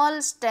animal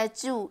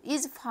statue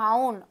is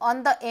found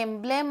on the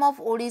emblem of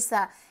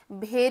Odisha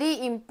very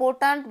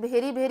important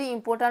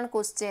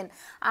question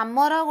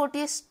आमर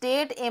गोटे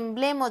स्टेट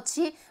एम्ब्लेम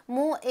अच्छी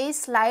मु ए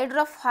स्लाइड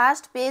रो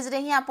फर्स्ट पेज रे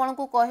ही आपन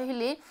को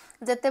कहली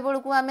जेते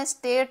बेलकू आमे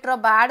स्टेट रो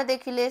बार्ड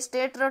देखिले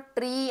स्टेट रो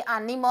ट्री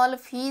एनिमल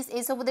फिश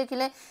ए सब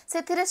देखिले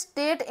सेथिरे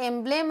स्टेट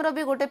एम्ब्लेम रो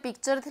भी गोटे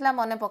पिक्चर थिला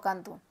मने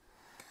पकांतु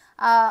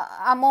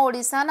आम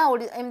ओडिशा ना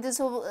एमती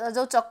सब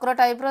जो चक्र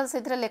टाइप रो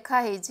सेथिरे लेखा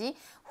हेजी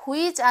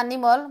व्हिच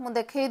एनिमल मु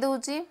देखै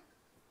दउची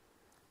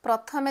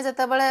प्रथमे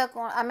जते बेले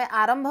आमे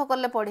आरंभ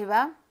करले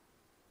पढिबा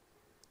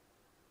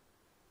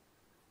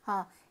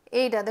हाँ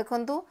एटा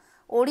देखंतु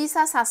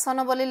ओडिशा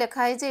शासन बोली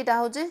लेखा हेजी एटा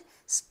होची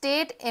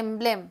स्टेट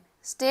एम्ब्लेम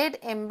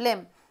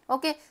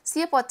ओके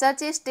सी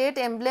पचार स्टेट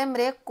एम्ब्लेम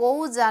रे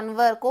को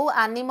जानवर को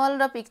एनिमल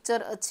रो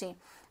पिक्चर अछि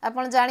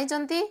आपण जानि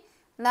चंती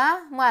ना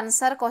मु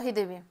आंसर कहि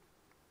देबी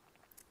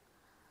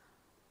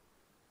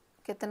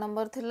केते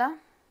नंबर थिला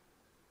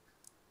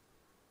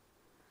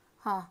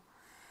हाँ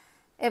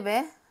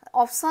एबे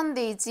ऑप्शन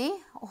देइची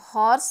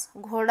हॉर्स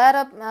घोड़ार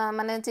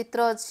माने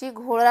चित्र अच्छी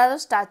घोड़ार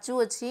स्टैच्यू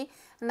अच्छी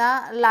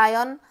ना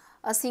लायन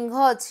सिंह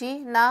अच्छी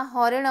ना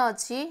हरिण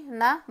अच्छी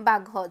ना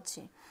बाघ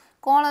अच्छी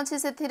कौन अच्छी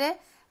सेथिरे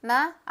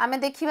ना आमे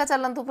देखिबा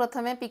चलंतु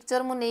प्रथमे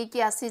पिक्चर मु नेकी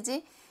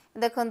आसीची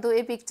देखंतु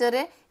ए पिक्चर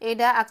रे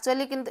एडा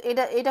एक्चुअली किंतु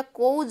एडा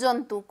को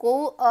जंतु को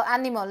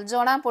एनिमल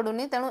जना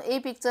पडुनी तेनु ए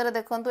पिक्चर रे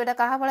देखंतु एडा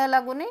काहा भले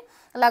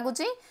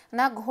लागुची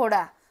ना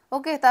घोड़ा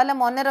ओके ताले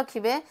मने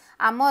रखिबे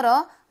आमर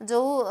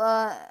जो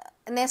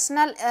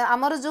नेशनल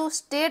आमर जो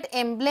स्टेट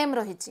एम्ब्लेम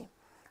रहिची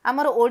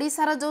आमर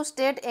ओडिशा रो जो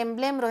स्टेट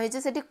एम्ब्लेम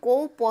रहिची सेठी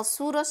को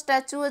पशु रो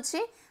स्टैच्यू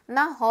अछि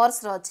ना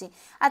हॉर्स रो अछि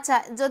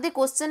अच्छा जदि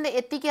क्वेश्चन रे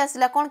एतिकी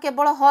आसिला कोन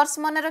केवल हॉर्स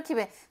मने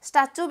रखिबे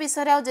स्टैच्यू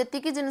विषय रे आ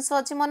जेतिकी जिंस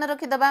अछि मने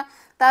रखि दबा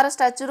तार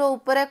स्टैच्यू रो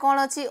ऊपर कोन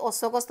अछि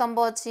अशोक स्तंभ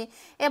अछि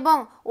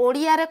एवं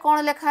ओडिया रे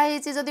कोन लेखा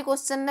हेछि जदि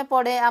क्वेश्चन ने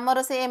पड़े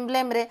आमर से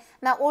एम्ब्लेम रे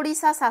ना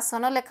ओडिशा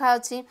शासन लेखा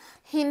अछि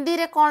हिंदी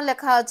रे कोन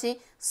लेखा अछि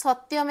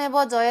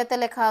सत्यमेव जयते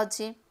लेखा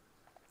अछि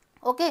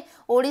ओके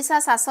ओडिशा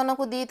शासन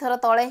को दी थर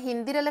तळे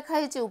हिंदी रे लेखा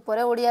हेछि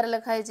ऊपर ओडिया रे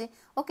लेखा हेछि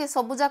ओके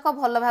सबु जाक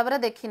भल भाबरे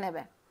देखि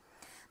नेबे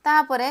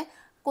तापरे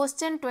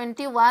क्वेश्चन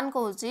 21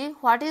 कहूँ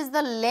what is the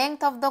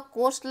length of the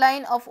coast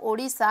line of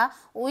Odisha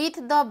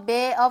with the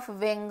bay of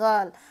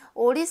Bengal.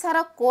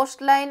 ओडिशार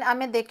कोस्ट लाइन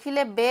आमे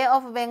देखिले बे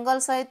ऑफ बेंगल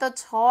सहित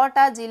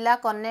 6टा जिला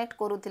कनेक्ट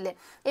करूथिले।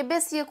 एबे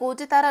सी कहूँ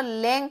तार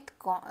लेंथ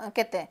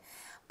केते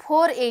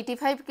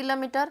 485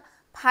 किलोमीटर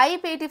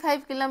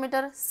 585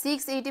 किलोमीटर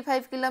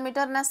 685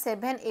 किलोमीटर ना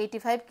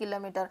 785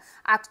 किलोमीटर।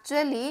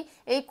 एक्चुअली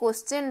ए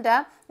क्वेश्चन टा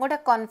गोटे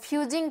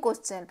कन्फ्यूजिंग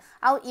क्वेश्चन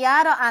आउ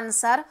यार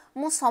आंसर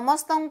मु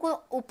समस्त को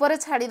ऊपर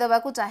छाड़ी दबा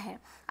को चाहे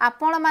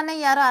आपण माने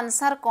यार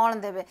आंसर कौन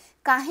देबे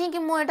कहीं कि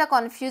मु एटा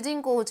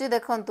कन्फ्यूजिंग कहूची।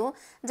 देखंतु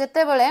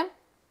जेते बेले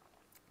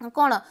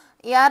कौन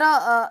यार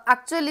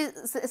एक्चुअली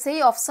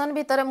से ऑप्शन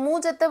भितर मु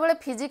जेते बेले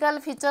फिजिकल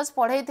फीचर्स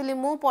पढ़ाई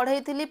मु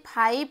पढ़ाई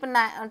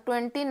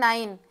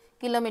 529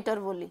 किलोमीटर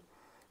बोली।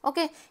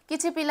 ओके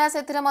किछि पिला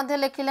सेथिरे मध्ये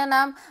लेखिले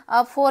नाम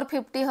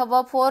 450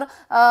 हबो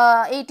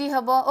 480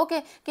 हबो। ओके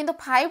किंतु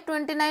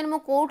 529 मु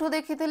कोठु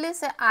देखिथिली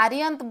से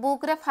आर्यंत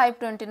बुक रे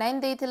 529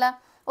 देइथिला।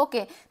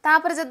 ओके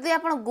तापर जदि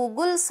आपण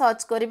गूगल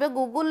सर्च करिवे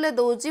गूगल ले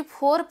दोची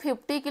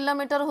 450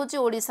 किलोमीटर होची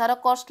ओडिसा रो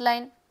कोस्ट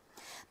लाइन।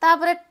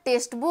 तापर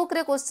टेक्स्ट बुक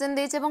रे क्वेश्चन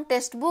देइछ एवं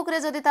टेक्स्ट बुक रे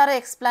जदि तार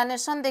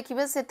एक्सप्लेनेशन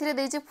देखिबे सेथिरे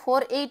देइछ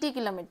 480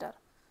 किलोमीटर।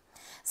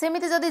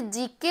 सेमिति जदि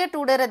जीके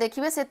टुडे रे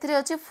देखिबे सेथिरे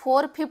अछि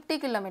 450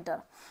 किलोमीटर।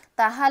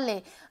 ताहाले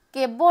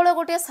केवल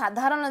गोटे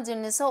साधारण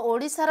जिनिस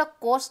ओडिशार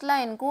कोस्ट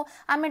लाइन को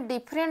आमे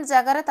डिफरेंट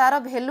जगार तार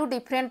भैल्यू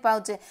डिफरेंट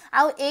पाउचे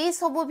आउ एई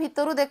सबु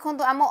भितरु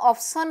देखंतु आम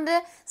ऑप्शन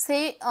रे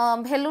से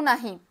भैल्यू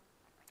नाही।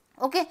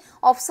 ओके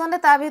ऑप्शन रे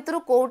ता भितरु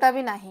कोउटा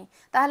भी नाही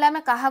ताहले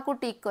आमे काहा को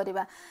टिक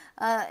करिबा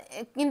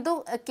किंतु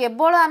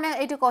केवल आमे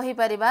एठी कहि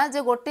परिबा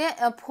जे गोटे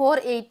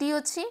 480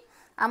 अछि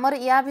आमर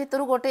या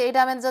भितर गोटे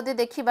एटा आमे जदि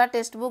देखिबा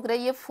टेक्स्ट बुक रे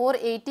ये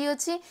 480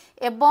 अछि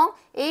एवं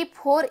ए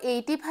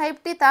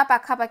 485 टी ता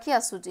पाखा पाखी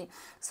आसुची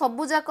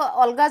सबु जाक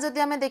अलगा जदि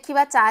आमे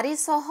देखिबा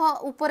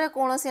 400 ऊपर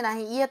कोनोसी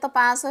नाही ये तो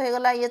 500 हे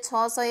गला ये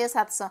 600 ये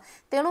 700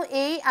 तेनु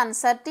एई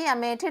आंसर टी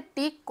आमे एठी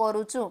टिक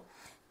करूचु।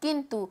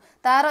 किंतु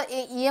तार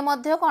ये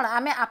मध्य कौन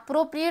आमे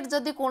अप्रोप्रिएट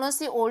जदि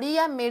कोनोसी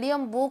ओडिया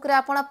मीडियम बुक रे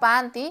आपण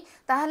पांती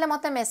ताहले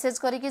मते मेसेज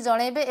करिकि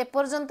जणैबे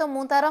एपर्यंत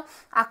मु तार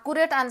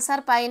एक्यूरेट आंसर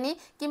पाइनी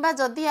किंबा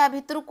जदि या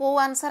भितर को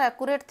आंसर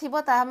एक्यूरेट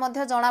थिबो ता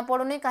मध्य जणा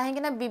पडुनी काहे कि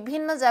ना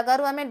विभिन्न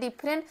जगारु आमे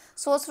डिफरेंट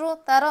सोर्स रो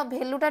तार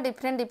वैल्यूटा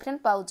डिफरेंट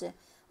डिफरेंट पाउचे।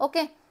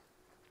 ओके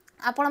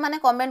आपण माने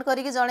कमेंट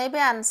करिकि जणैबे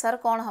आंसर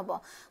कौन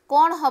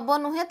हबो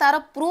नुहे तार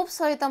प्रूफ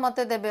सहित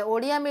मते देबे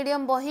ओडिया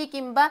मीडियम बही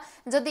किंबा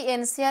जदि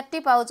एनसीईआरटी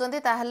पाउचंती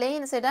ताहले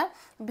ही सेटा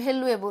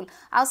वैल्यूएबल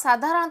आ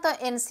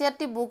साधारणतः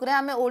एनसीईआरटी बुक रे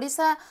आमे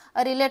ओडिशा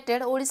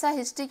रिलेटेड ओडिशा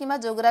हिस्ट्री किंबा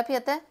ज्योग्राफी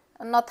एते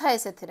नथाय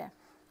सेथिरे।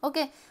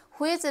 Okay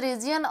which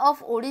reason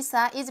of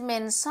Odisha is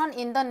mention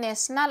in the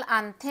national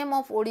anthem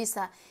of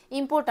Odisha.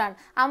 Important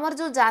आमर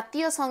जो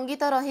जातीय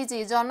संगीत रही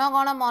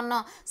जनगण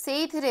मन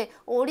सेइथिरे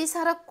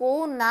ओडिशार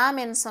को ना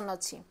मेंशन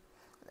अछि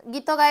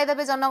गीत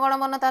गाइदेवे जनगण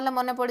मन ताहले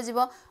मने पड़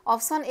जिवो।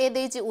 Option A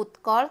देइछि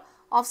Utkal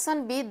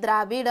option B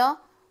Dravida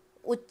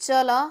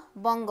उच्चल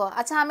बंग।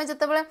 अच्छा आमे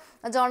जते बेले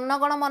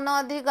जनगण मन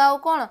अधि गाउ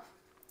कोन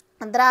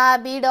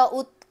द्राविड़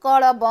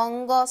उत्कल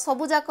बंग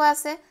सबु जाक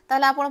आसे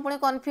ताहले आपण पुणी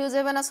कन्फ्यूज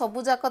हेबे ना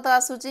सबु जाक तो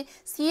आसुची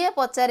सीए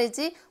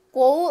पचारिछि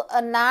को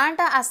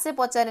नाटा आसे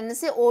पचारिनी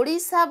से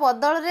ओडिशा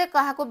बदल रे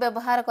कहा को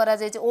व्यवहार करा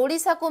जाय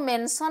ओडिशा को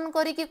मेंशन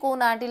करी कि को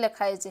नाटी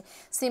लिखाई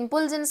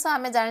सिंपल जिनस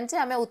आमे जानिछे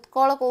आमे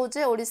उत्कल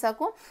कहूचे ओडिशा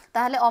को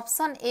ताहले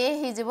ऑप्शन ए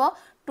ही जिवो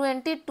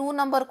 22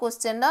 number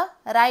question the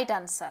right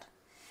answer.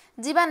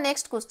 जीवा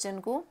नेक्स्ट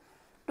क्वेश्चन को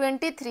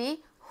 23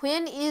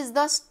 when is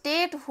the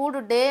statehood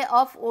day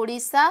of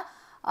Odisha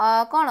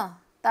कौन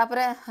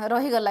तापरे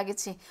रही गला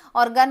किछि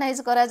ऑर्गेनाइज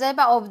करा जाय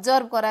बा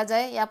ऑब्जर्व करा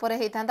जाय या परे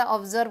हेइथांता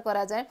ऑब्जर्व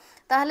करा जाय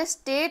ताहले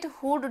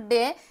स्टेटहुड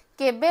डे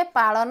केबे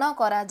पालन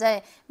करा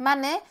जाय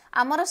माने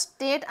आमर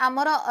स्टेट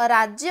आमर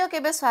राज्य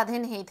केबे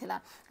स्वाधीन हेइथिला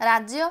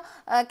राज्य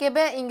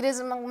केबे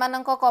इंग्रेज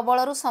मानक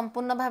कबळरू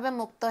संपूर्ण भाबे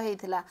मुक्त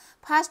हेइथिला।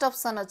 फर्स्ट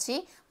ऑप्शन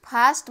अछि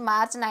 1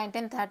 मार्च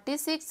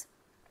 1936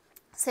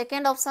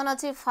 सेकेंड ऑप्शन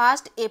अछि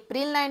 1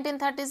 अप्रैल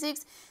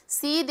 1936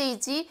 सी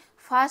देइछि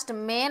 1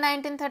 मे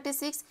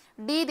 1936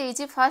 डी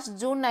देइछि 1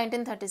 जून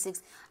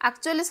 1936।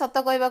 एक्चुअली सत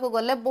कहबा को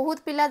गले बहुत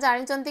पिला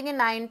जानिचंती कि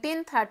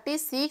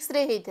 1936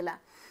 रे हेइथिला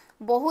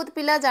बहुत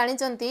पिला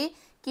जानिचंती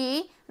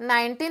कि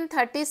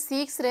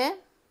 1936 रे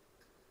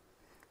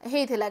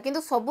हेइथिला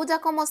किंतु सबु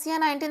जाक मसिया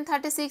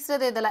 1936 रे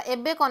दे देला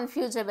एबे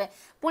कंफ्यूज हेबे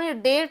पुनी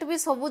डेट भी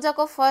सबु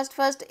जाक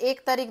फर्स्ट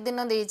 1 तारिख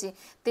दिन देइछि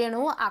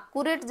तेनु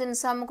एक्यूरेट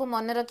जिंस हमको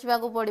मन रखिबा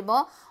को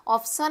पड़िबो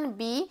ऑप्शन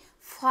बी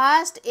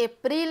 1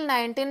 अप्रैल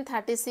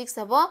 1936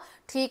 हबो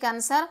ठीक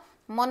आंसर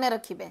मन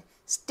रखिबे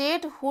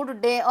statehood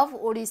day of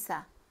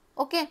Odisha.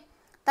 Okay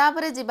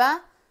तापरे जिबा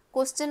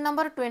question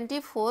number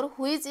 24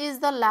 which is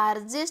the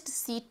largest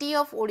city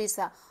of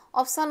Odisha.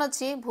 Option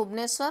अछि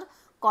भुवनेश्वर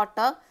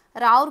कटक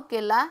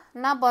राउरकेला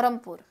ना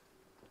बरहमपुर।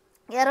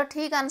 यार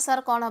ठीक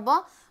आंसर कौन हबो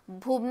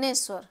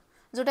भुवनेश्वर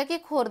जोटा कि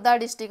खोर्धा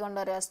डिस्ट्रिक्ट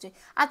अंडर आछि।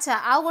 अच्छा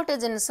आउ गोटे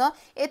जिनस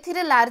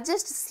एथिरे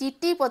लार्जेस्ट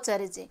सिटी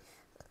पचारिछि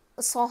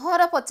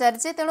सहर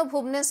पचारिछि तेणु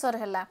भुवनेश्वर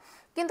हैला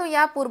किंतु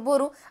या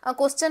पूर्वरु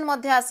क्वेश्चन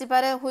मध्ये आसी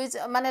पारे व्हिच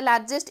माने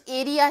लार्जेस्ट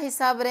एरिया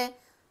हिसाब रे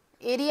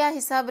एरिया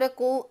हिसाब रे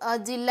को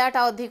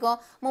जिल्लाटा अधिक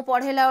मु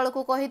पढ़ेला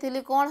बेलू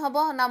कही कौन हम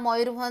ना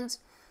मयूरभंज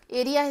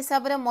एरिया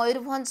हिसाब रे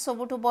मयूरभंज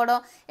सबुठु बड़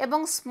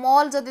एवं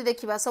स्मॉल जदि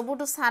देखिबा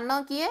सबुठु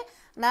सान किए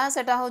ना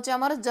सेटा होचे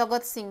हमर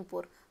जगत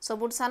सिंहपुर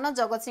सबुठु सान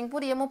जगत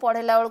सिंहपुर ये मु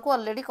पढ़ेला बेलू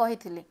ऑलरेडी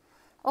कही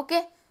ओके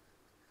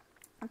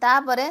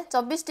तापरे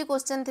 24 टी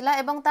क्वेश्चन थिला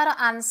एवं तार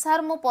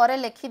आंसर मु परे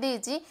लिखि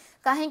देछि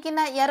कहीं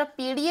ना यार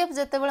पीडीएफ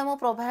जते बेले मु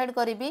प्रोवाइड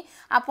करिवि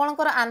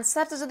आपनकर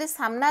आंसर तो जदि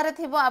सामना रे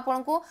थिबो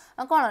आपनकु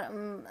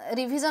कोन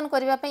रिवीजन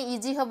करबा पे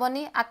इजी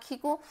हबनी आखी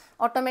को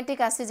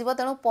ऑटोमेटिक आसी जिवो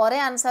तेनु परे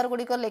आंसर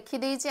गुडी को लिखि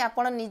देछि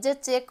आपण निजे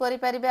चेक करि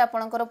परिबे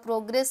आपनकर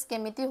प्रोग्रेस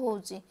केमिति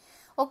होउची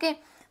ओके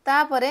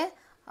तापरे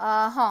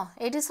हाँ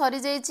ये सरी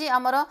जाइए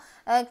आमर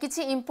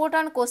किसी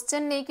इंपोर्टेंट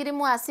क्वेश्चन नहीं करी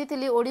मु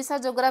आसीथिली ओडिशा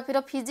ज्योग्राफी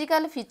रो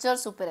फिजिकल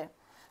फीचर्स उपरे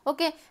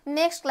ओके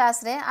नेक्स्ट क्लास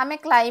रे आमे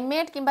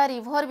क्लाइमेट किंबा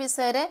रिवर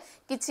विषय रे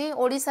किछि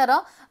ओडिसा रो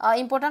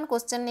इंपोर्टेंट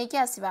क्वेश्चन नहीं कि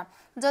आसीबा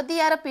जदि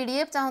यार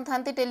पीडीएफ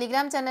चाहूथांती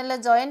टेलीग्राम चैनल रे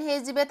जॉइन हे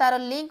जिवे तार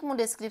लिंक मु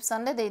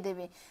डिस्क्रिप्शन रे दे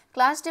देबी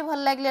क्लास टी भल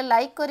लागले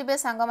लाइक करिवे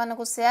सांग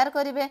मानको शेयर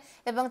करिवे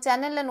एवं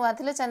चैनल रे नुआ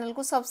थिले चैनल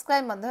को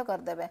सब्सक्राइब मध्य कर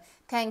देबे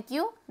थैंक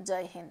यू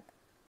जय हिंद।